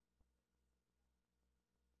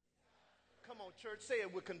on, church, say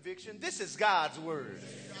it with conviction. This is God's word,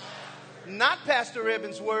 not Pastor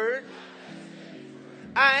Evans' word.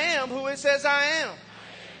 I am who it says I am.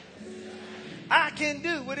 I can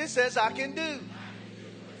do what it says I can do.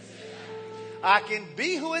 I can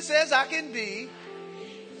be who it says I can be.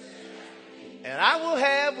 And I will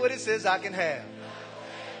have what it says I can have.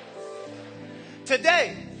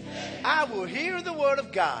 Today, I will hear the word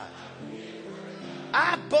of God.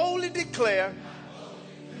 I boldly declare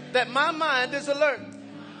that my mind is alert.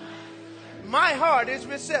 My heart is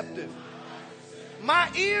receptive.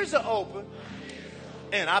 My ears are open.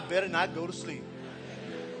 And I better not go to sleep.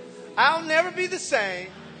 I'll never be the same.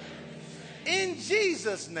 In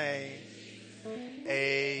Jesus' name,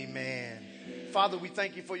 amen. Father, we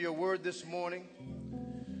thank you for your word this morning.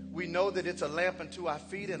 We know that it's a lamp unto our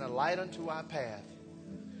feet and a light unto our path.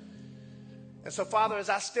 And so, Father, as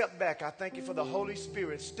I step back, I thank you for the Holy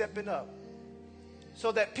Spirit stepping up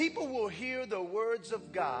so that people will hear the words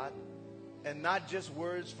of God and not just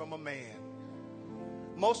words from a man.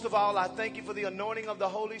 Most of all, I thank you for the anointing of the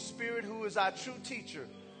Holy Spirit, who is our true teacher,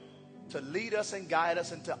 to lead us and guide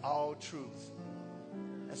us into all truth.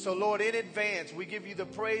 And so, Lord, in advance, we give you the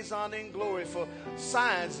praise, honor, and glory for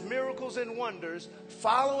signs, miracles, and wonders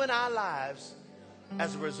following our lives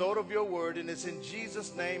as a result of your word. And it's in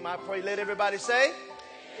Jesus' name I pray. Let everybody say,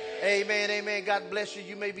 amen, amen. God bless you.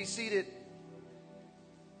 You may be seated.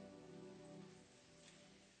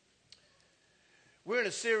 We're in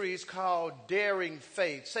a series called Daring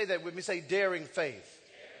Faith. Say that with me. Say daring faith.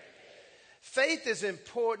 Faith is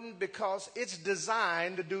important because it's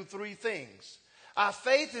designed to do three things. Our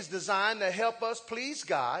faith is designed to help us please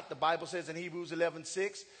God. The Bible says in Hebrews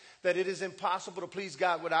 11:6 that it is impossible to please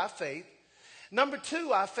God without faith. Number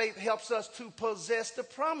two, our faith helps us to possess the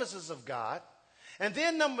promises of God. And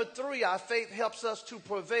then number three, our faith helps us to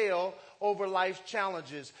prevail over life's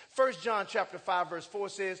challenges. 1 John chapter 5 verse 4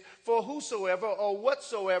 says, for whosoever or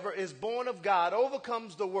whatsoever is born of God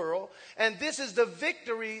overcomes the world. And this is the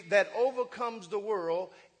victory that overcomes the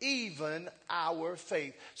world, even our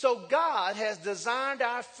faith. So God has designed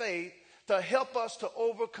our faith to help us to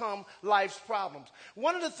overcome life's problems.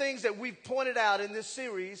 One of the things that we've pointed out in this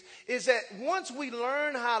series is that once we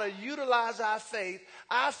learn how to utilize our faith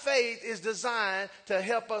is designed to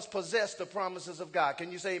help us possess the promises of God.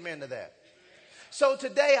 Can you say amen to that? So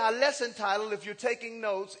today our lesson title, if you're taking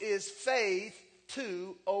notes, is Faith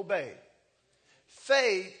to Obey.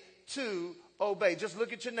 Faith to Obey. Just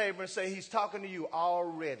look at your neighbor and say, he's talking to you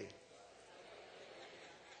already.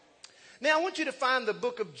 Now, I want you to find the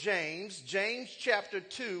book of James, James chapter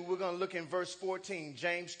 2. We're going to look in verse 14,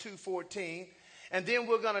 James 2:14. And then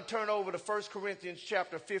we're going to turn over to 1 Corinthians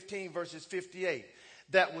chapter 15, verses 58.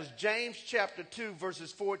 That was James chapter 2,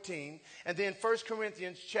 verses 14. And then 1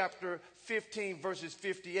 Corinthians chapter 15, verses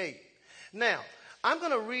 58. Now, I'm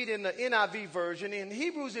going to read in the NIV version in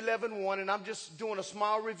Hebrews 11:1, and I'm just doing a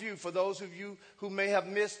small review for those of you who may have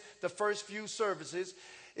missed the first few services.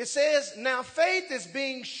 It says, now faith is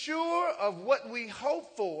being sure of what we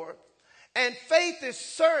hope for, and faith is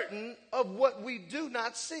certain of what we do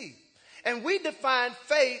not see. And we define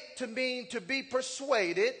faith to mean to be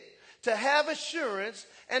persuaded, to have assurance,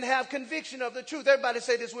 and have conviction of the truth. Everybody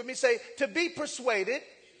say this with me. Say, to be persuaded,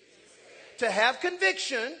 to have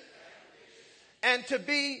conviction, and to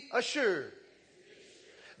be assured.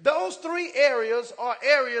 Those three areas are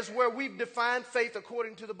areas where we've defined faith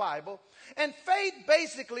according to the Bible. And faith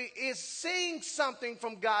basically is seeing something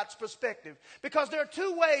from God's perspective. Because there are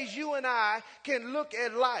two ways you and I can look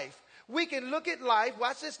at life. We can look at life,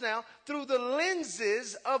 watch this now, through the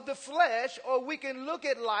lenses of the flesh, or we can look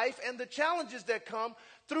at life and the challenges that come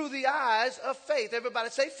through the eyes of faith. Everybody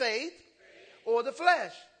say faith or the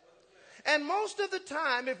flesh. And most of the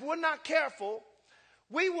time, if we're not careful,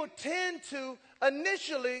 we will tend to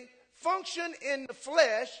initially function in the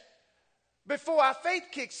flesh before our faith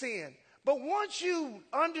kicks in. But once you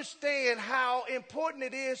understand how important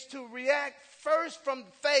it is to react first from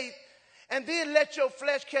faith and then let your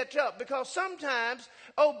flesh catch up, because sometimes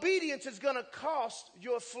obedience is going to cost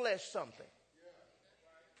your flesh something.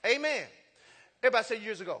 Amen. Everybody say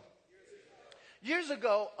years ago. Years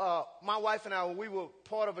ago, my wife and I, we were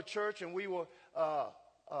part of a church, and we were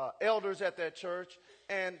elders at that church.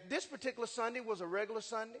 And this particular Sunday was a regular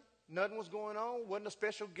Sunday. Nothing was going on. Wasn't a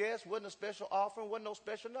special guest. Wasn't a special offering. Wasn't no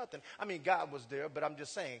special nothing. I mean, God was there, but I'm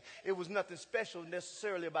just saying it was nothing special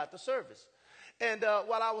necessarily about the service. And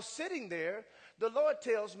while I was sitting there, the Lord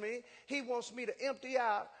tells me he wants me to empty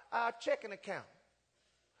out our checking account.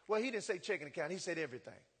 Well, he didn't say checking account. He said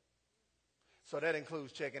everything. So that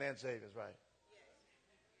includes checking and savings, right?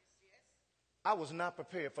 I was not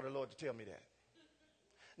prepared for the Lord to tell me that.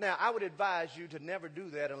 Now, I would advise you to never do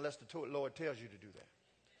that unless the Lord tells you to do that.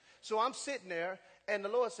 So I'm sitting there, and the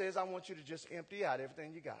Lord says, I want you to just empty out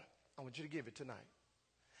everything you got. I want you to give it tonight.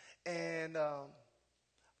 And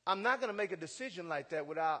I'm not going to make a decision like that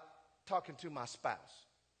without talking to my spouse.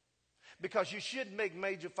 Because you shouldn't make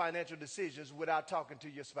major financial decisions without talking to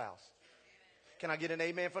your spouse. Can I get an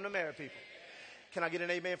amen from the married people? Can I get an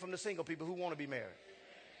amen from the single people who want to be married?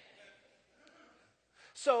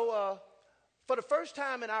 So for the first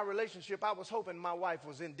time in our relationship, I was hoping my wife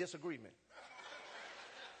was in disagreement.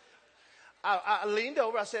 I leaned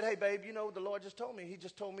over. I said, hey, babe, you know, the Lord just told me. He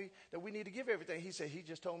just told me that we need to give everything. He said, he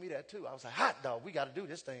just told me that too. I was like, hot dog, we got to do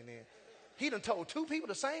this thing then. He done told two people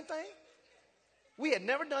the same thing. We had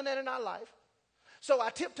never done that in our life. So I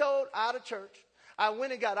tiptoed out of church. I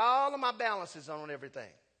went and got all of my balances on everything.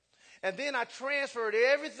 And then I transferred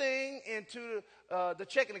everything into the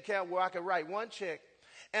checking account where I could write one check.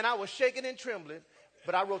 And I was shaking and trembling,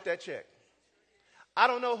 but I wrote that check. I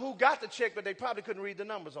don't know who got the check, but they probably couldn't read the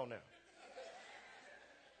numbers on there.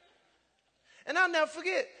 And I'll never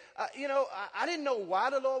forget, I didn't know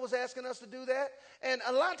why the Lord was asking us to do that. And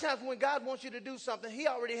a lot of times when God wants you to do something, he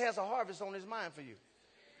already has a harvest on his mind for you.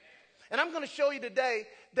 And I'm going to show you today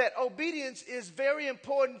that obedience is very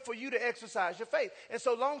important for you to exercise your faith. And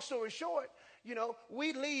so long story short,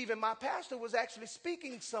 we leave, and my pastor was actually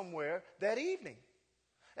speaking somewhere that evening.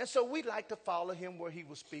 And so we'd like to follow him where he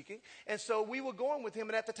was speaking. And so we were going with him.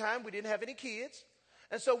 And at the time, we didn't have any kids.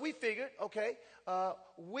 And so we figured, okay,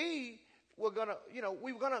 we were going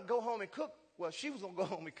to go home and cook. Well, she was going to go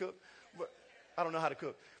home and cook. But I don't know how to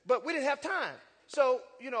cook. But we didn't have time. So,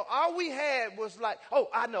 all we had was like,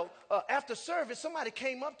 I know. After service, somebody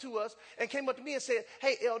came up to us and came up to me and said,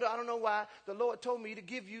 hey, Elder, I don't know why the Lord told me to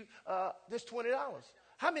give you this $20.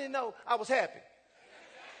 How many know I was happy?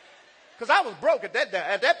 Because I was broke at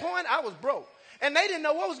that point. I was broke. And they didn't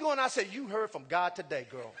know what was going on. I said, you heard from God today,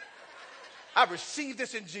 girl. I received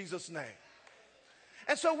this in Jesus' name.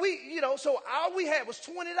 And so so all we had was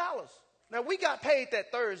 $20. Now, we got paid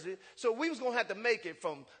that Thursday, so we was going to have to make it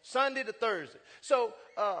from Sunday to Thursday. So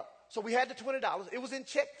we had the $20. It was in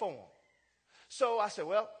check form. So I said,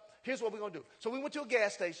 well, here's what we're going to do. So we went to a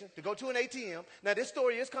gas station to go to an ATM. Now, this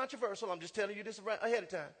story is controversial. I'm just telling you this ahead of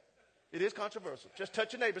time. It is controversial. Just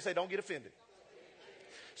touch your neighbor and say, don't get offended.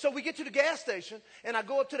 So we get to the gas station, and I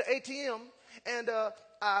go up to the ATM, and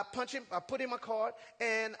I punch him. I put in my card,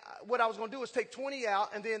 and what I was going to do is take 20 out,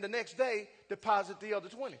 and then the next day deposit the other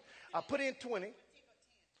 20. I put in 20.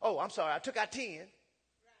 Oh, I'm sorry. I took out 10,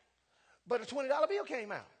 but a $20 bill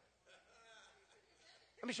came out.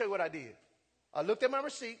 Let me show you what I did. I looked at my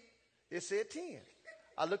receipt. It said 10.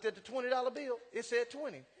 I looked at the $20 bill. It said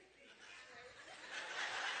 20.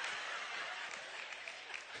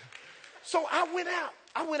 So I went out.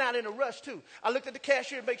 I went out in a rush, too. I looked at the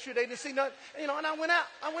cashier to make sure they didn't see nothing. And I went out.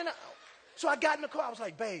 So I got in the car. I was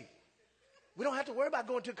like, babe, we don't have to worry about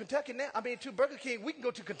going to Kentucky now. To Burger King. We can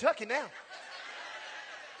go to Kentucky now.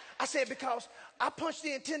 I said, because I punched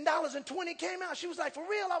in $10 and 20 came out. She was like, for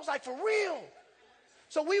real? I was like, for real.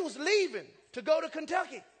 So we was leaving to go to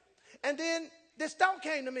Kentucky. And then this thought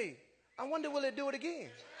came to me. I wonder, will it do it again?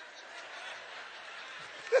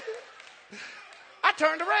 I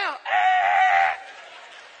turned around.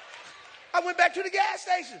 I went back to the gas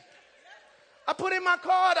station. I put in my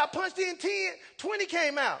card. I punched in 10. 20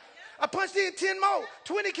 came out. I punched in 10 more.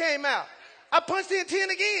 20 came out. I punched in 10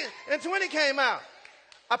 again, and 20 came out.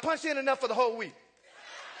 I punched in enough for the whole week.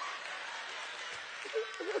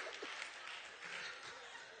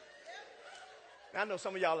 I know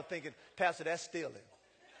some of y'all are thinking, Pastor, that's stealing.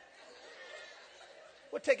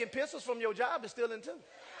 Well, taking pistols from your job is stealing too.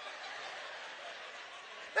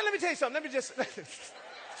 Now, let me tell you something.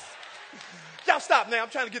 Y'all stop now. I'm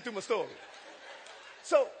trying to get through my story.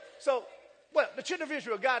 So, the children of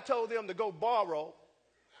Israel, God told them to go borrow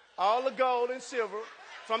all the gold and silver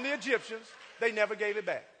from the Egyptians. They never gave it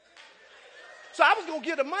back. So I was going to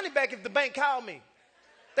give the money back if the bank called me.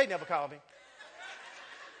 They never called me.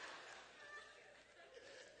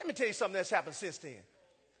 Let me tell you something that's happened since then.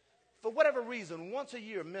 For whatever reason, once a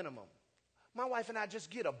year minimum, my wife and I just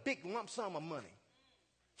get a big lump sum of money.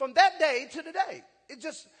 From that day to today, it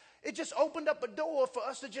just opened up a door for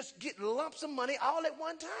us to just get lumps of money all at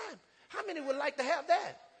one time. How many would like to have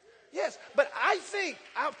that? Yes, but I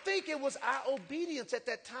think it was our obedience at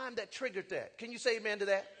that time that triggered that. Can you say amen to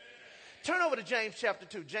that? Turn over to James chapter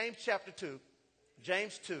 2. James chapter 2.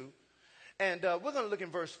 James 2. And we're going to look in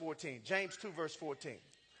verse 14. James 2, verse 14.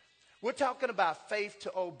 We're talking about faith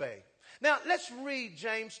to obey. Now, let's read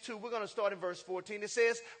James 2. We're going to start in verse 14. It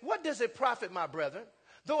says, what does it profit, my brethren,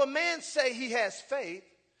 though a man say he has faith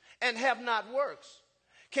and have not works?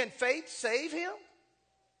 Can faith save him?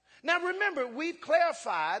 Now remember, we've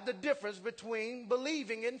clarified the difference between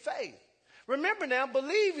believing and faith. Remember now,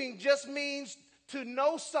 believing just means to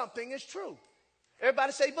know something is true.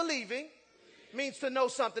 Everybody say believing means to know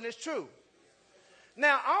something is true.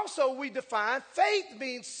 Now also we define faith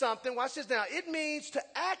means something, watch this now, it means to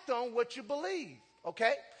act on what you believe.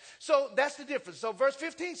 Okay? So that's the difference. So verse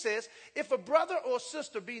 15 says, if a brother or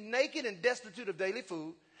sister be naked and destitute of daily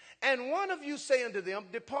food, and one of you say unto them,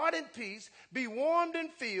 depart in peace, be warmed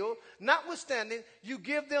and filled, notwithstanding, you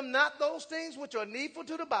give them not those things which are needful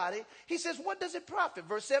to the body. He says, what does it profit?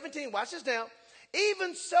 Verse 17, watch this now.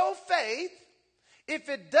 Even so faith, if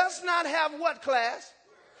it does not have what, class?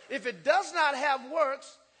 If it does not have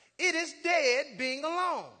works, it is dead being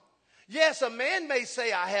alone. Yes, a man may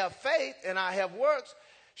say, I have faith and I have works.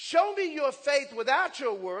 Show me your faith without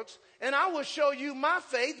your works, and I will show you my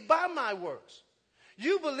faith by my works.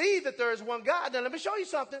 You believe that there is one God. Now let me show you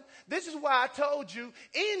something. This is why I told you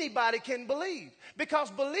anybody can believe. Because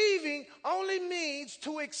believing only means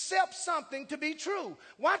to accept something to be true.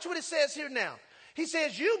 Watch what it says here now. He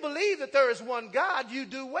says, you believe that there is one God, you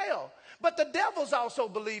do well. But the devils also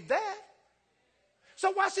believe that.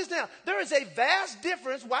 So watch this now. There is a vast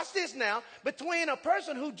difference, watch this now, between a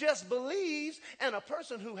person who just believes and a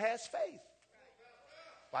person who has faith.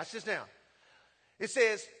 Watch this now. It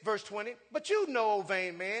says, verse 20, but you know, O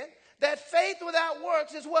vain man, that faith without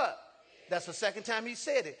works is what? That's the second time he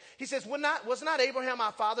said it. He says, was not Abraham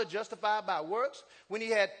our father justified by works when he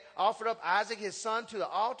had offered up Isaac his son to the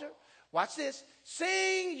altar? Watch this.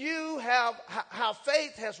 Seeing you have how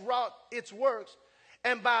faith has wrought its works,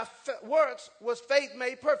 and by works was faith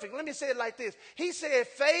made perfect. Let me say it like this. He said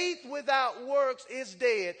faith without works is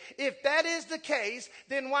dead. If that is the case,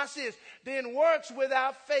 then watch this. Then works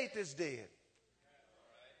without faith is dead.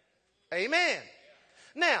 Amen.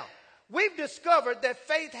 Now, we've discovered that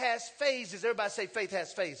faith has phases. Everybody say faith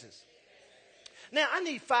has phases. Now, I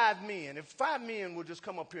need 5 men. If 5 men will just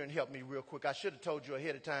come up here and help me real quick. I should have told you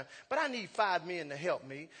ahead of time. But I need 5 men to help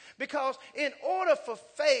me. Because in order for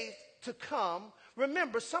faith to come,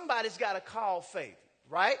 remember, somebody's got to call faith.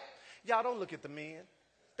 Right? Y'all don't look at the men.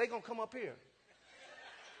 They're going to come up here.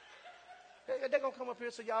 They're going to come up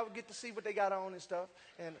here so y'all get to see what they got on and stuff.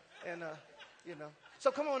 And you know.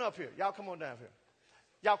 So come on up here. Y'all come on down here.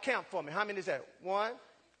 Y'all count for me. How many is that? 1,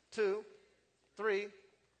 2, 3,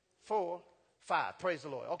 4, 5. Praise the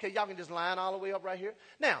Lord. Okay, y'all can just line all the way up right here.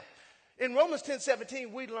 Now, in Romans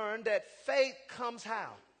 10:17, we learned that faith comes how?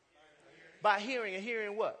 By hearing. And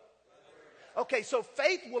hearing what? Okay, so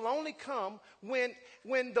faith will only come when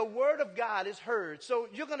the word of God is heard. So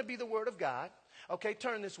you're going to be the word of God. Okay,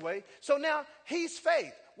 turn this way. So now he's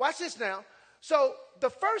faith. Watch this now. So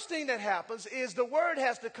the first thing that happens is the word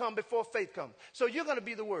has to come before faith comes. So you're going to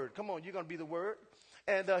be the word. Come on, you're going to be the word.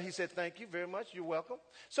 And he said, thank you very much. You're welcome.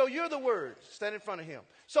 So you're the word. Stand in front of him.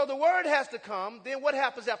 So the word has to come. Then what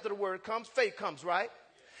happens after the word comes? Faith comes, right?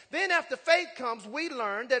 Then after faith comes, we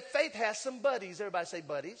learn that faith has some buddies. Everybody say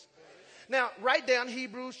buddies. Now, write down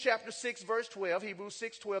Hebrews chapter 6, verse 12. Hebrews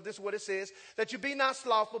 6:12. This is what it says. That you be not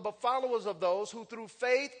slothful, but followers of those who through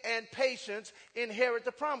faith and patience inherit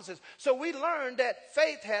the promises. So we learned that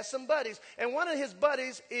faith has some buddies. And one of his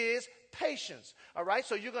buddies is patience. All right?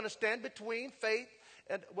 So you're going to stand between faith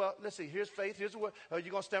and, well, let's see. Here's faith. Here's the word. You're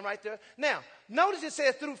going to stand right there. Now, notice it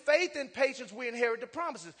says through faith and patience we inherit the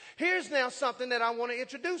promises. Here's now something that I want to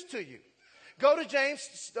introduce to you. Go to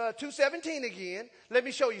James 2:17 again. Let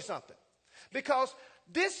me show you something. Because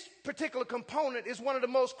this particular component is one of the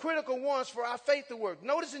most critical ones for our faith to work.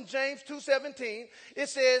 Notice in James 2:17, it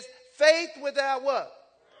says, faith without what?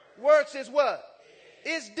 Works is what?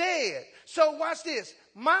 Is dead. So watch this.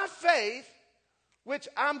 My faith, which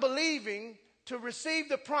I'm believing to receive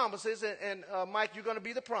the promises, and Mike, you're going to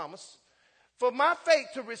be the promise. For my faith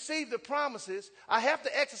to receive the promises, I have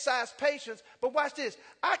to exercise patience. But watch this.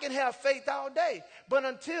 I can have faith all day. But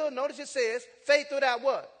until, notice it says, faith without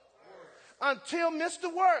what? Until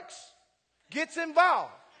Mr. Works gets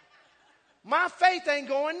involved, my faith ain't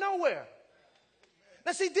going nowhere.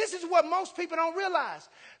 Now see, this is what most people don't realize.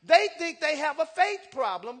 They think they have a faith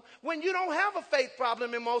problem when you don't have a faith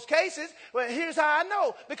problem in most cases. Well, here's how I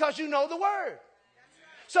know. Because you know the word.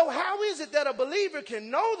 So how is it that a believer can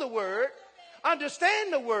know the word,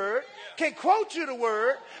 understand the word, can quote you the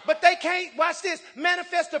word, but they can't, watch this,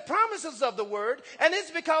 manifest the promises of the word, and it's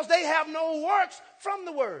because they have no works from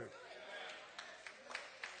the word.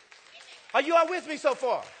 Are you all with me so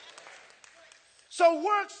far? So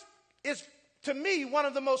works is to me, one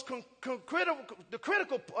of the most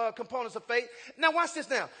critical components of faith. Now, watch this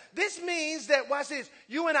now. This means that, watch this,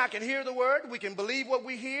 you and I can hear the word. We can believe what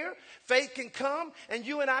we hear. Faith can come, and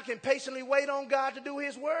you and I can patiently wait on God to do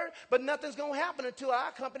his word. But nothing's going to happen until I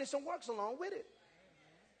accompany some works along with it.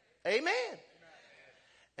 Amen.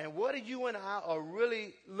 And what you and I are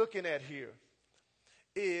really looking at here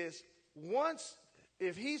is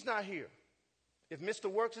if he's not here, if Mr.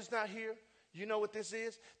 Works is not here, you know what this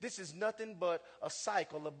is? This is nothing but a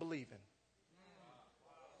cycle of believing.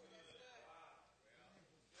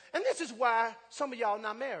 And this is why some of y'all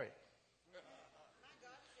not married.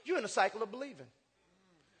 You're in a cycle of believing.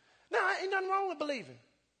 Now, ain't nothing wrong with believing.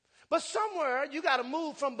 But somewhere you got to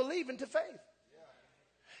move from believing to faith.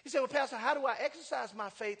 You say, well, Pastor, how do I exercise my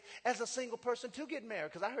faith as a single person to get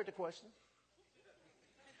married? Because I heard the question.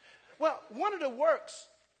 Well, one of the works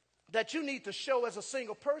that you need to show as a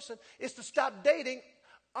single person is to stop dating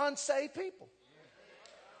unsaved people.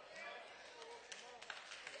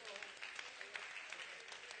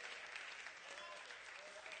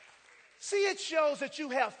 See, it shows that you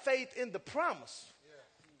have faith in the promise.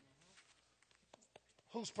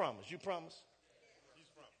 Whose promise? You promise?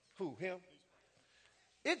 Who? Him?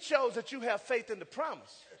 It shows that you have faith in the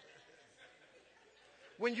promise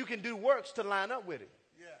when you can do works to line up with it.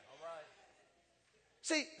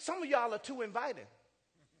 See, some of y'all are too inviting.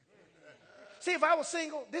 See, if I was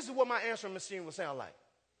single, this is what my answering machine would sound like.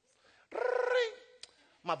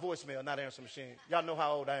 My voicemail, not answering machine. Y'all know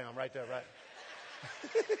how old I am right there, right?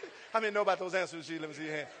 How many know about those answering machines? Let me see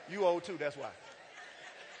your hand. You old too, that's why.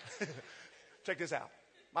 Check this out.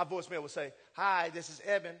 My voicemail would say, hi, this is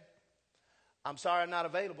Evan. I'm sorry I'm not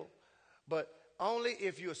available, but only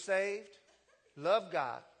if you're saved, love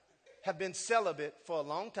God, have been celibate for a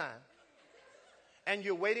long time, and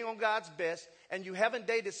you're waiting on God's best, and you haven't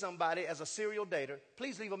dated somebody as a serial dater,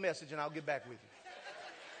 please leave a message and I'll get back with you.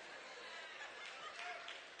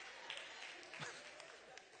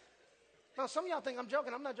 Now, some of y'all think I'm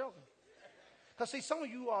joking. I'm not joking. Because, see, some of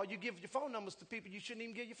you you give your phone numbers to people you shouldn't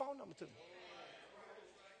even give your phone number to.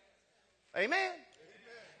 Amen?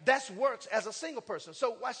 That's works as a single person.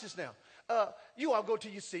 So watch this now. You all go to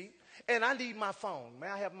your seat, and I need my phone. May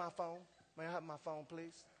I have my phone? May I have my phone,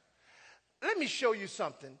 please? Let me show you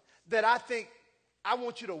something that I think I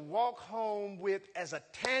want you to walk home with as a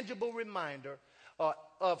tangible reminder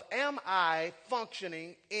of am I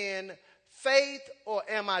functioning in faith or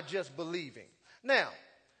am I just believing? Now,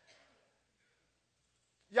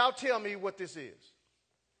 y'all tell me what this is.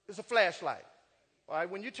 It's a flashlight. All right,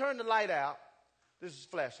 when you turn the light out, this is a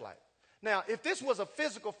flashlight. Now, if this was a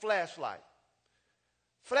physical flashlight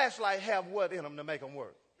have what in them to make them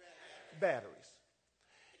work? Batteries.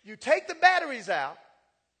 You take the batteries out,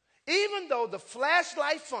 even though the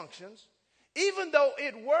flashlight functions, even though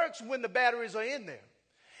it works when the batteries are in there,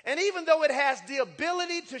 and even though it has the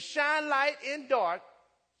ability to shine light in dark,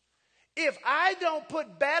 if I don't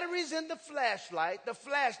put batteries in the flashlight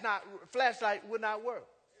would not work.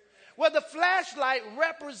 Well, the flashlight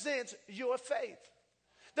represents your faith.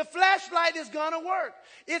 The flashlight is going to work.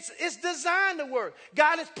 It's designed to work.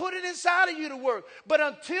 God has put it inside of you to work. But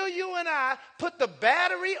until you and I put the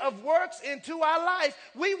battery of works into our life,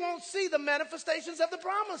 we won't see the manifestations of the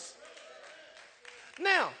promise.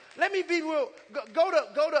 Now, let me be real. Go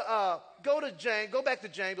to James. Go back to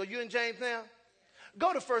James. Are you in James now?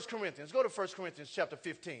 Go to 1 Corinthians. Go to 1 Corinthians chapter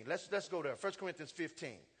 15. Let's go there. 1 Corinthians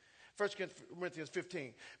 15. 1 Corinthians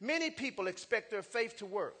 15. Many people expect their faith to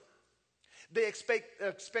work. They expect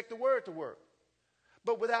the word to work.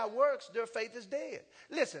 But without works, their faith is dead.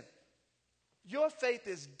 Listen, your faith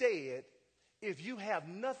is dead if you have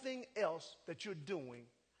nothing else that you're doing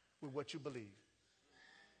with what you believe.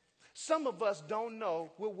 Some of us don't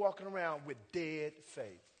know we're walking around with dead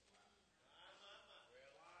faith.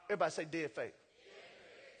 Everybody say dead faith.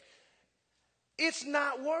 It's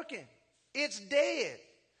not working. It's dead.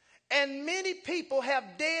 And many people have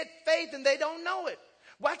dead faith and they don't know it.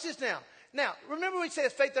 Watch this now. Now, remember when it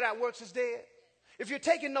says faith without works is dead? If you're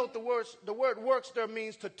taking note, the word works there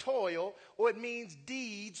means to toil, or it means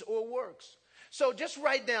deeds or works. So just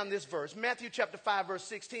write down this verse, Matthew chapter 5, verse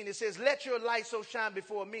 16. It says, let your light so shine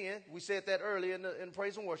before men. We said that earlier in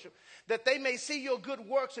praise and worship, that they may see your good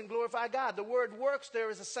works and glorify God. The word works there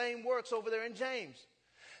is the same works over there in James.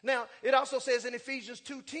 Now, it also says in Ephesians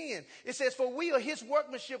 2:10, it says, for we are his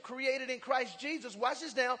workmanship created in Christ Jesus, watch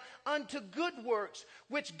this now, unto good works,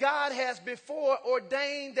 which God has before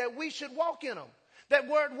ordained that we should walk in them. That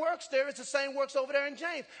word works there is the same works over there in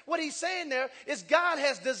James. What he's saying there is God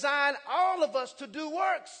has designed all of us to do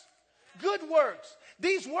works. Good works.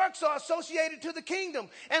 These works are associated to the kingdom.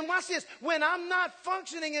 And watch this. When I'm not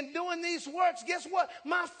functioning and doing these works, guess what?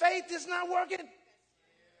 My faith is not working.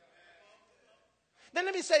 Then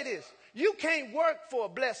let me say this. You can't work for a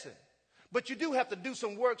blessing, but you do have to do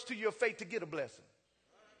some works to your faith to get a blessing.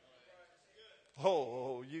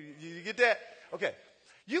 Oh, you get that? Okay.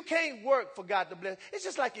 You can't work for God to bless. It's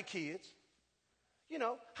just like your kids. You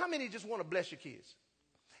know, how many just want to bless your kids?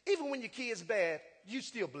 Even when your kid's bad, you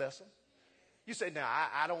still bless them. You say, now,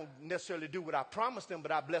 I don't necessarily do what I promised them,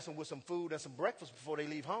 but I bless them with some food and some breakfast before they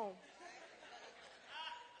leave home.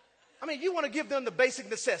 I mean, you want to give them the basic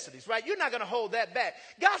necessities, right? You're not going to hold that back.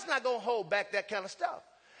 God's not going to hold back that kind of stuff.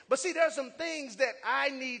 But see, there are some things that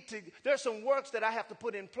there are some works that I have to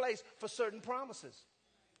put in place for certain promises.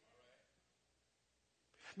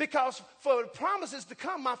 Because for promises to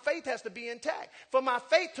come, my faith has to be intact. For my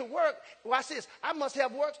faith to work, watch this, I must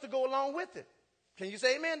have works to go along with it. Can you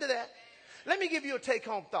say amen to that? Let me give you a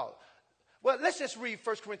take-home thought. Well, let's just read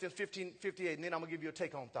 1 Corinthians 15:58, and then I'm going to give you a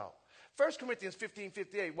take-home thought. 1 Corinthians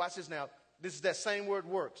 15:58, watch this now. This is that same word,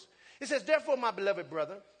 works. It says, therefore, my beloved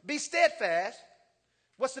brother, be steadfast.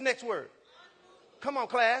 What's the next word? Unmovable. Come on,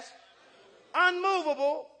 class.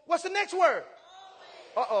 Unmovable. What's the next word?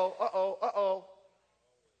 Uh-oh.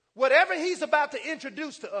 Whatever he's about to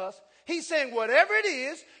introduce to us, he's saying whatever it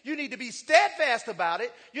is, you need to be steadfast about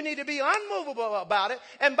it. You need to be unmovable about it.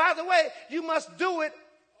 And by the way, you must do it.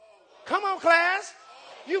 Come on, class.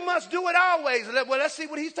 You must do it always. Well, let's see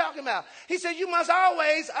what he's talking about. He said you must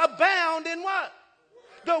always abound in what?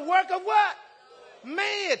 The work of what?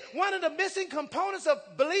 Man, one of the missing components of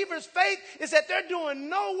believers' faith is that they're doing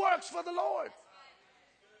no works for the Lord.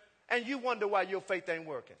 And you wonder why your faith ain't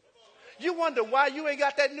working. You wonder why you ain't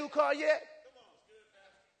got that new car yet?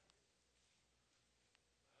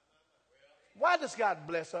 Why does God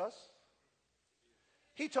bless us?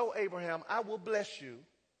 He told Abraham, I will bless you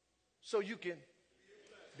so you can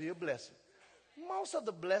be a blessing. Most of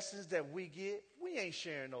the blessings that we get, we ain't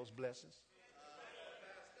sharing those blessings.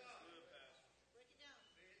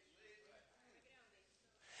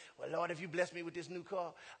 Well, Lord, if you bless me with this new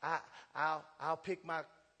car, I'll pick my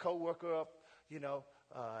coworker up,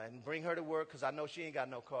 and bring her to work because I know she ain't got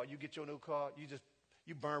no car. You get your new car,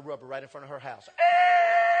 you burn rubber right in front of her house.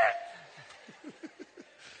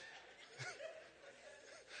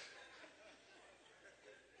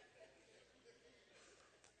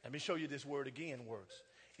 Let me show you this word again, works.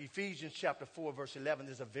 Ephesians chapter 4, verse 11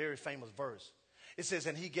 is a very famous verse. It says,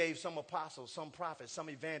 and he gave some apostles, some prophets, some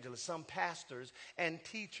evangelists, some pastors and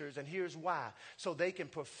teachers. And here's why. So they can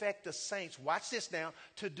perfect the saints. Watch this now.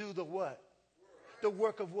 To do the what? The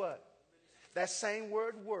work of what? That same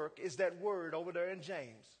word work is that word over there in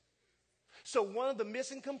James. So one of the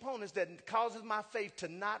missing components that causes my faith to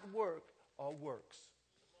not work are works.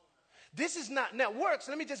 This is not, now works,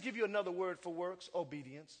 let me just give you another word for works,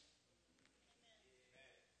 obedience.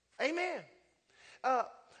 Amen.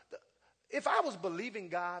 If I was believing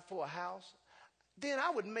God for a house, then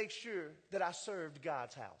I would make sure that I served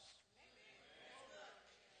God's house.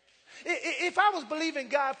 If I was believing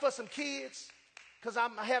God for some kids, because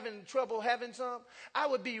I'm having trouble having some, I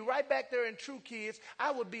would be right back there in True Kids.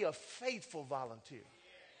 I would be a faithful volunteer.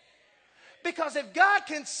 Because if God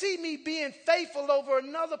can see me being faithful over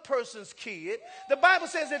another person's kid, the Bible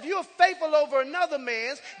says if you're faithful over another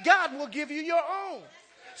man's, God will give you your own.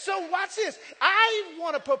 So watch this. I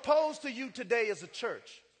want to propose to you today as a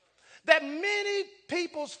church that many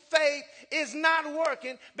people's faith is not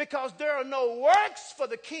working because there are no works for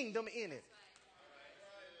the kingdom in it.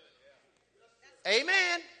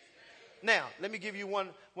 Amen. Now, let me give you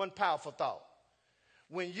one powerful thought.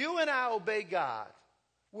 When you and I obey God,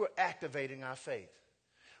 we're activating our faith.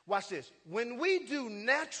 Watch this. When we do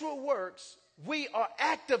natural works, we are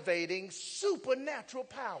activating supernatural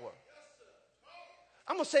power.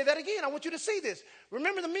 I'm going to say that again. I want you to see this.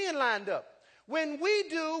 Remember the men lined up. When we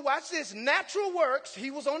do, watch this, natural works,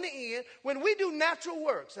 he was on the end. When we do natural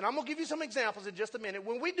works, and I'm going to give you some examples in just a minute.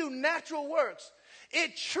 When we do natural works,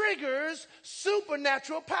 it triggers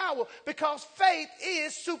supernatural power because faith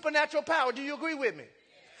is supernatural power. Do you agree with me?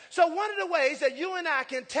 So one of the ways that you and I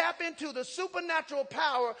can tap into the supernatural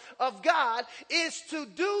power of God is to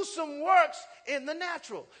do some works in the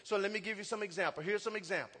natural. So let me give you some examples. Here's some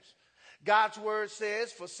examples. God's word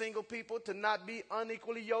says for single people to not be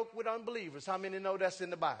unequally yoked with unbelievers. How many know that's in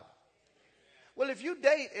the Bible? Well, if you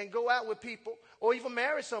date and go out with people or even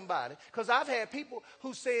marry somebody, because I've had people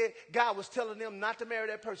who said God was telling them not to marry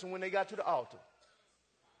that person when they got to the altar.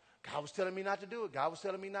 God was telling me not to do it. God was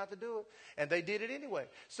telling me not to do it. And they did it anyway.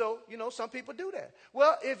 So, some people do that.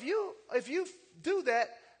 Well, if you do that,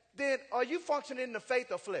 then are you functioning in the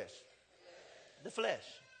faith or flesh? The flesh.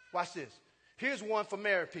 Watch this. Here's one for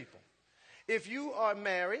married people. If you are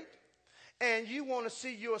married and you want to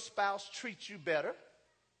see your spouse treat you better,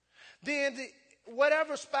 then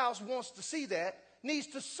whatever spouse wants to see that needs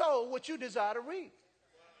to sow what you desire to reap.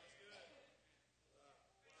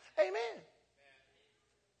 Amen.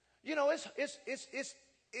 You know,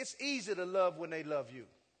 it's easy to love when they love you.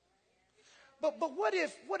 But what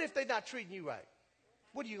if they're not treating you right?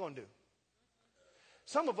 What are you going to do?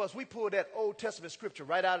 Some of us, we pull that Old Testament scripture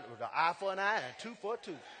right out of the eye for an eye and a tooth for a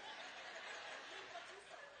tooth.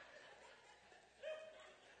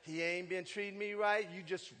 He ain't been treating me right. You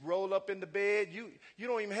just roll up in the bed. You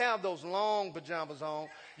don't even have those long pajamas on.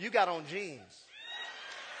 You got on jeans.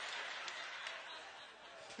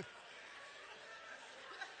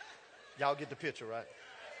 Y'all get the picture, right?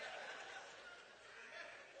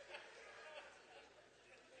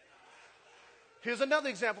 Here's another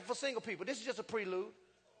example for single people. This is just a prelude.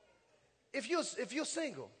 If you're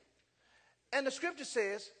single, and the scripture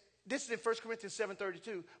says, this is in 1 Corinthians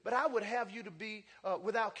 7:32, but I would have you to be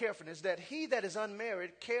without carefulness, that he that is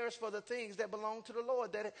unmarried cares for the things that belong to the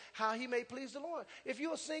Lord, that how he may please the Lord. If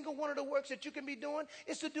you're single, one of the works that you can be doing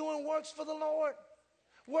is to doing works for the Lord.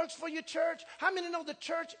 Works for your church. How many know the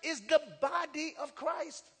church is the body of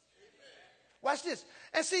Christ? Watch this.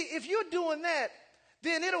 And see, if you're doing that,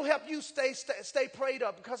 then it'll help you stay prayed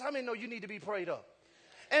up, because how many know you need to be prayed up?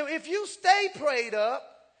 And if you stay prayed up,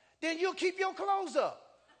 then you'll keep your clothes up.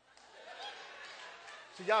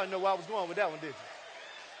 So y'all know where I was going with that one, did you?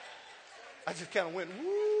 I just kind of went,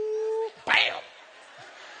 woo, bam.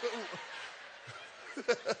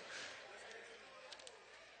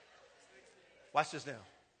 Watch this now.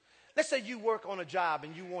 Let's say you work on a job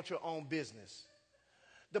and you want your own business.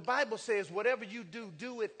 The Bible says whatever you do,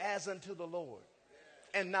 do it as unto the Lord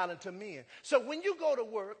and not unto men. So when you go to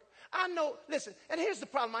work, I know, listen, and here's the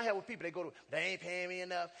problem I have with people. They go to, they ain't paying me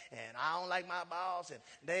enough, and I don't like my boss, and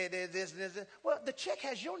they this and this. Well, the check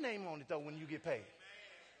has your name on it, though, when you get paid.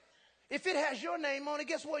 If it has your name on it,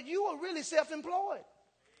 guess what? You are really self-employed.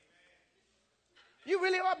 You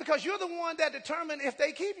really are, because you're the one that determines if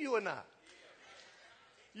they keep you or not.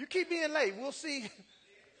 You keep being late, we'll see.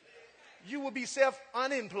 You will be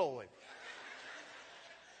self-unemployed.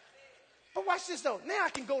 But watch this, though. Now I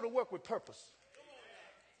can go to work with purpose.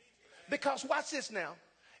 Because watch this now.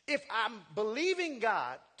 If I'm believing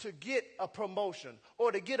God to get a promotion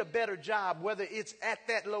or to get a better job, whether it's at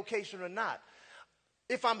that location or not,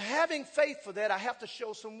 if I'm having faith for that, I have to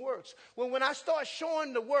show some works. Well, when I start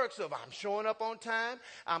showing the works of I'm showing up on time,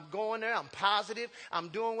 I'm going there, I'm positive, I'm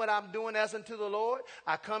doing what I'm doing as unto the Lord,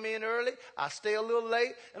 I come in early, I stay a little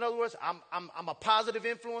late. In other words, I'm a positive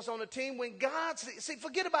influence on the team. When God, see,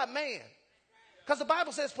 forget about man. Because the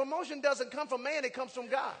Bible says promotion doesn't come from man, it comes from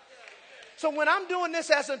God. So when I'm doing this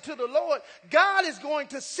as unto the Lord, God is going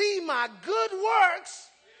to see my good works.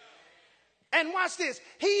 And watch this.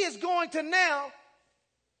 He is going to now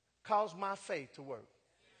cause my faith to work.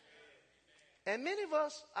 And many of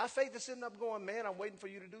us, our faith is sitting up going, man, I'm waiting for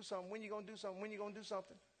you to do something. When you going to do something? When you going to do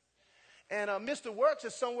something? And Mr. Works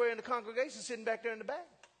is somewhere in the congregation sitting back there in the back.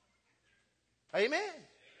 Amen.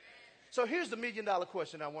 So here's the $1 million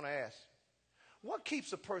question I want to ask. What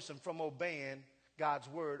keeps a person from obeying God's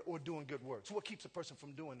word or doing good works? What keeps a person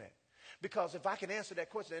from doing that? Because if I can answer that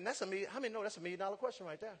question, and that's how many know that's $1 million question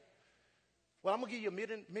right there? Well, I'm going to give you a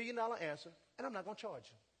 $1 million answer, and I'm not going to charge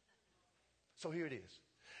you. So here it is.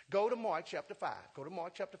 Go to Mark chapter 5. Go to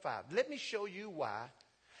Mark chapter 5. Let me show you why,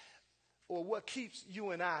 or what keeps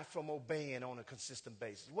you and I from obeying on a consistent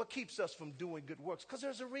basis. What keeps us from doing good works? Because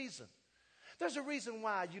there's a reason. There's a reason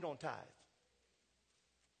why you don't tithe.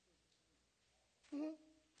 Mm-hmm.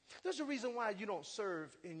 There's a reason why you don't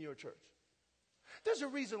serve in your church. There's a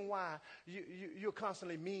reason why you're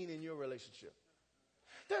constantly mean in your relationship.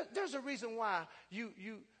 There's a reason why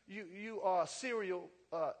you are a serial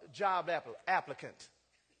job applicant.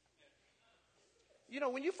 You know,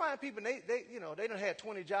 when you find people, they done had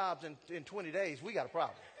 20 jobs in 20 days, we got a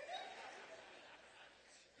problem.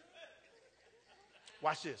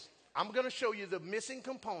 Watch this. I'm going to show you the missing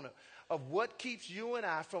component of what keeps you and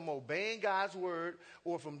I from obeying God's word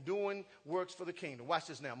or from doing works for the kingdom. Watch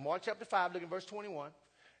this now. Mark chapter 5, look at verse 21,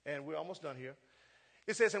 and we're almost done here.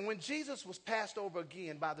 It says, and when Jesus was passed over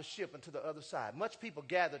again by the ship unto the other side, much people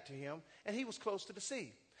gathered to him, and he was close to the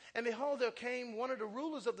sea. And behold, there came one of the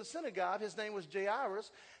rulers of the synagogue. His name was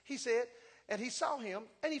Jairus. He said, and he saw him,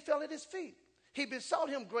 and he fell at his feet. He besought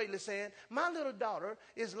him greatly, saying, my little daughter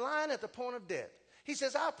is lying at the point of death. He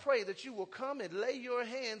says, I pray that you will come and lay your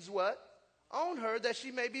hands, what? On her, that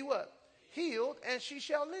she may be what? Healed, and she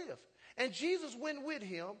shall live. And Jesus went with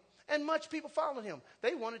him And much people followed him.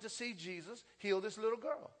 They wanted to see Jesus heal this little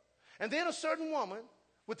girl. And then a certain woman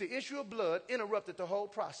with the issue of blood interrupted the whole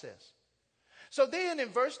process. So then in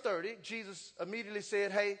verse 30, Jesus immediately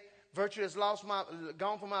said, hey, virtue has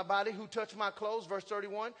gone from my body. Who touched my clothes? Verse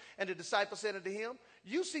 31. And the disciple said unto him,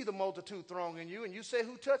 you see the multitude thronging you, and you say,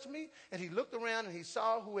 who touched me? And he looked around and he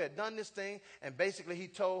saw who had done this thing. And basically he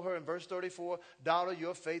told her in verse 34, daughter,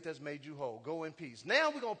 your faith has made you whole. Go in peace. Now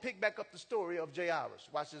we're going to pick back up the story of Jairus.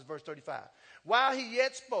 Watch this, verse 35. While he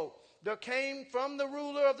yet spoke, there came from the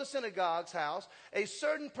ruler of the synagogue's house a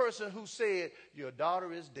certain person who said, your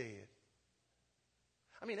daughter is dead.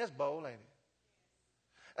 I mean, that's bold, ain't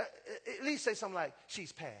it? At least say something like,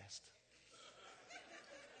 she's passed.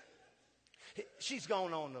 She's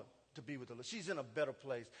gone on to be with the Lord. She's in a better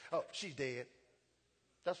place. Oh, she's dead.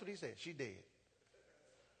 That's what he said. She's dead.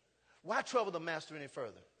 Why trouble the master any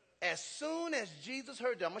further? As soon as Jesus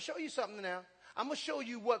heard that, I'm going to show you something now. I'm going to show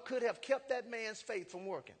you what could have kept that man's faith from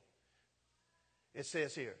working. It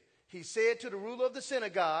says here, he said to the ruler of the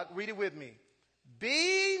synagogue, read it with me,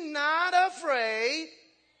 be not afraid.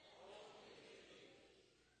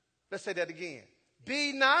 Let's say that again.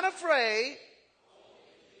 Be not afraid.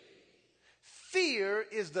 Fear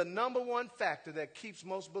is the number one factor that keeps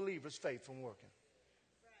most believers' faith from working.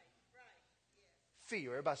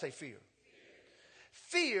 Fear. Everybody say fear.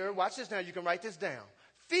 Fear, watch this now. You can write this down.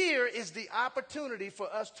 Fear is the opportunity for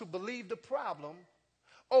us to believe the problem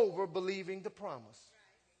over believing the promise.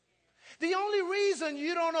 The only reason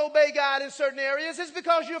you don't obey God in certain areas is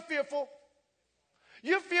because you're fearful.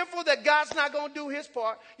 You're fearful that God's not going to do his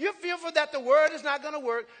part. You're fearful that the word is not going to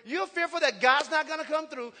work. You're fearful that God's not going to come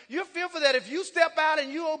through. You're fearful that if you step out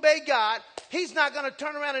and you obey God, he's not going to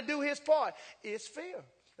turn around and do his part. It's fear.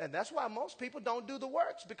 And that's why most people don't do the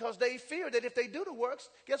works, because they fear that if they do the works,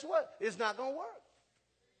 guess what? It's not going to work.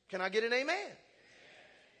 Can I get an amen?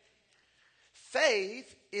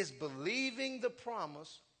 Faith is believing the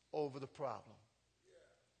promise over the problem.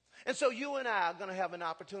 And so you and I are going to have an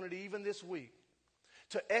opportunity even this week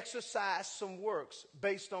to exercise some works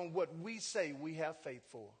based on what we say we have faith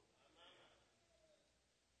for.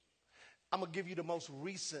 I'm going to give you the most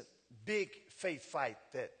recent big faith fight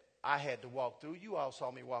that I had to walk through. You all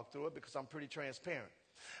saw me walk through it because I'm pretty transparent.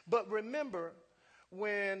 But remember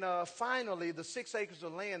when finally the 6 acres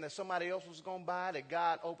of land that somebody else was going to buy, that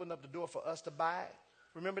God opened up the door for us to buy it?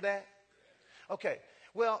 Remember that? Okay.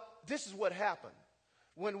 Well, this is what happened.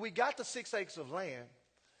 When we got the 6 acres of land,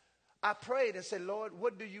 I prayed and said, Lord,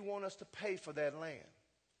 what do you want us to pay for that land?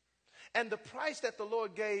 And the price that the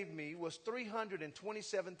Lord gave me was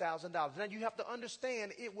 $327,000. Now you have to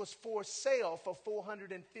understand it was for sale for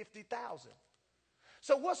 $450,000.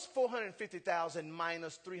 So what's $450,000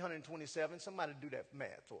 minus $327,000? Somebody do that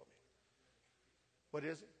math for me. What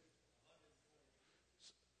is it?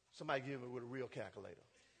 Somebody give me with a real calculator.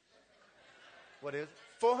 What is it?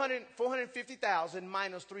 $450,000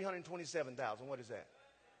 minus $327,000. What is that?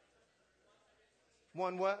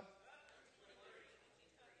 One what?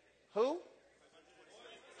 Who?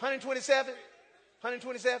 127?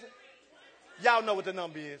 127? Y'all know what the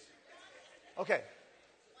number is. Okay.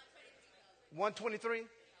 123?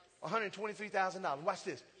 $123,000. Watch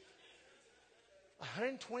this.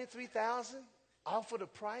 $123,000 off of the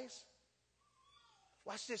price?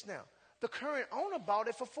 Watch this now. The current owner bought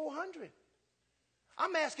it for $400,000.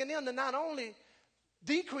 I'm asking them to not only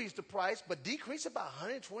decrease the price, but decrease it by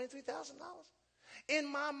 $123,000.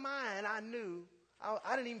 In my mind, I knew,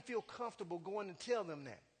 I didn't even feel comfortable going and tell them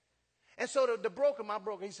that. And so the broker, my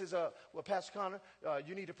broker, he says, well, Pastor Connor,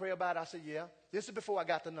 you need to pray about it. I said, yeah. This is before I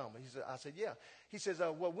got the number. I said, yeah. He says,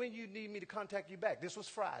 well, when you need me to contact you back? This was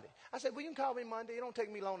Friday. I said, well, you can call me Monday. It don't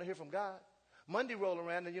take me long to hear from God. Monday rolled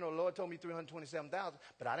around and, the Lord told me $327,000,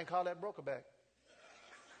 but I didn't call that broker back.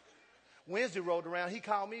 Wednesday rolled around. He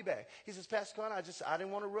called me back. He says, Pastor Connor, I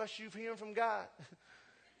didn't want to rush you hearing from God.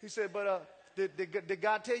 He said, but did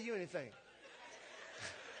God tell you anything?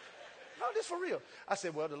 No, this for real. I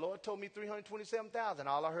said, well, the Lord told me $327,000.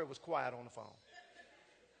 All I heard was quiet on the phone.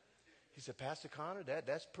 He said, Pastor Connor,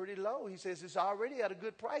 that's pretty low. He says, it's already at a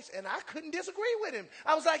good price. And I couldn't disagree with him.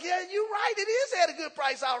 I was like, yeah, you're right. It is at a good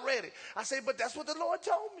price already. I said, but that's what the Lord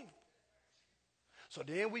told me. So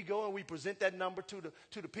then we go and we present that number to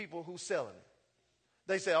the people who's selling it.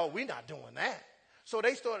 They say, oh, we're not doing that. So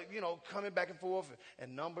they started, coming back and forth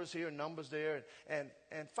and numbers here, numbers there. And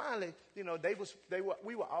finally,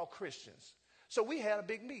 we were all Christians. So we had a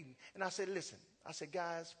big meeting. And I said, listen,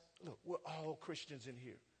 guys, look, we're all Christians in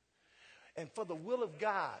here. And for the will of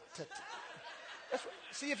God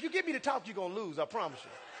see, if you get me to talk, you're going to lose, I promise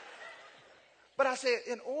you. But I said,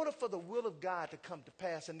 in order for the will of God to come to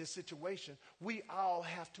pass in this situation, we all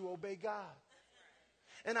have to obey God.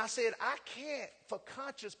 And I said, I can't, for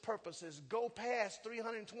conscious purposes, go past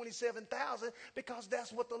 327,000 because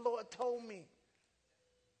that's what the Lord told me.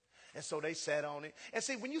 And so they sat on it. And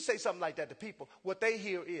see, when you say something like that to people, what they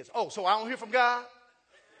hear is, oh, so I don't hear from God?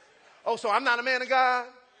 Oh, so I'm not a man of God?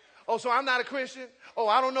 Oh, so I'm not a Christian? Oh,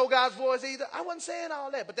 I don't know God's voice either? I wasn't saying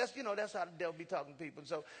all that, but that's, that's how the devil be talking to people.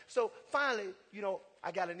 So finally,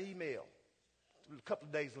 I got an email a couple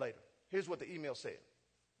of days later. Here's what the email said.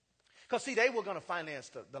 Because, see, they were going to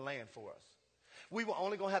finance the land for us. We were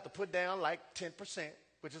only going to have to put down like 10%,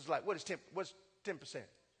 which is like, what's 10%?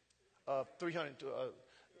 300,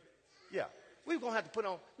 yeah. We were going to have to put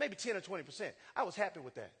on maybe 10 or 20%. I was happy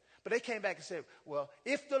with that. But they came back and said, well,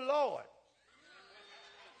 if the Lord,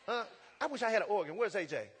 I wish I had an organ. Where's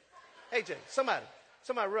AJ? AJ, somebody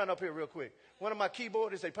run up here real quick. One of my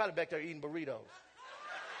keyboardists, they probably back there eating burritos.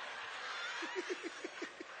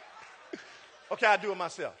 Okay, I'll do it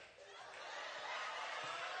myself.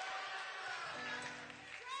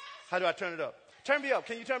 How do I turn it up? Turn me up.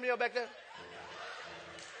 Can you turn me up back there?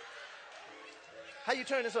 How you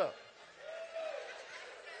turn this up?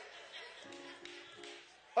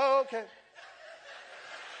 Oh, okay.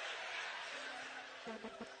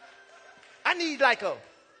 I need like a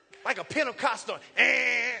Pentecostal,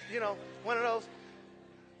 one of those.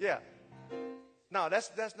 Yeah. No, that's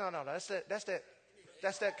that kind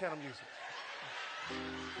of music.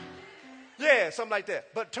 Yeah, something like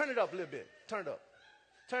that. But turn it up a little bit. Turn it up.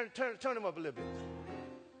 Turn them up a little bit.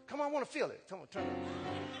 Come on, I want to feel it. Come on, turn it up.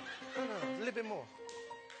 No, a little bit more.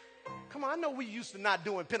 Come on, I know we used to not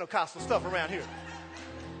doing Pentecostal stuff around here.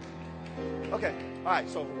 Okay, all right,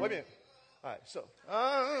 so wait a minute. All right, so.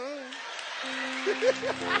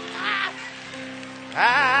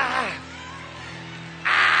 I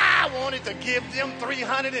wanted to give them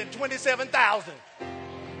 327,000.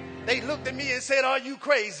 They looked at me and said, are you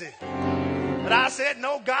crazy? But I said,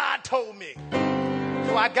 no, God told me.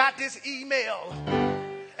 So I got this email,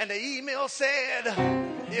 and the email said,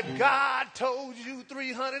 if God told you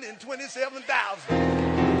 327,000,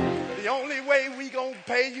 the only way we gonna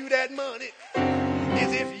pay you that money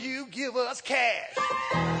is if you give us cash.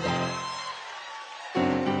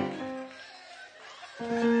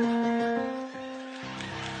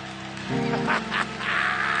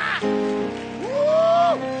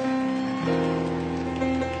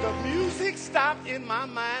 The music stopped in my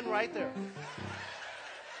mind right there.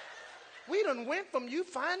 We done went from you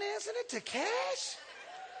financing it to cash.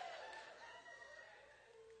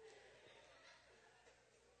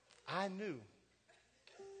 I knew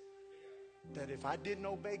that if I didn't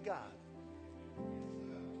obey God,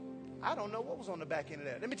 I don't know what was on the back end of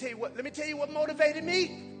that. Let me tell you what motivated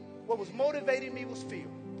me. What was motivating me was fear.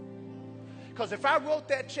 Because if I wrote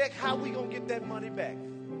that check, how we going to get that money back?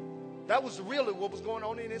 That was really what was going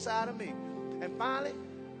on inside of me. And finally,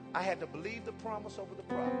 I had to believe the promise over the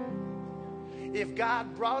problem. If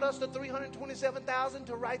God brought us the 327,000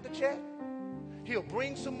 to write the check, he'll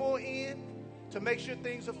bring some more in to make sure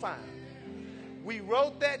things are fine. We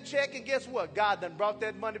wrote that check, and guess what? God done brought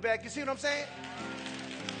that money back. You see what I'm saying?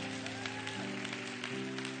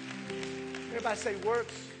 Everybody say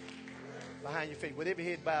works behind your feet with every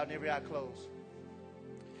head bowed and every eye closed.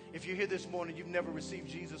 If you're here this morning, you've never received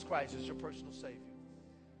Jesus Christ as your personal Savior.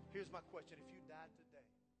 Here's my question. If you died today,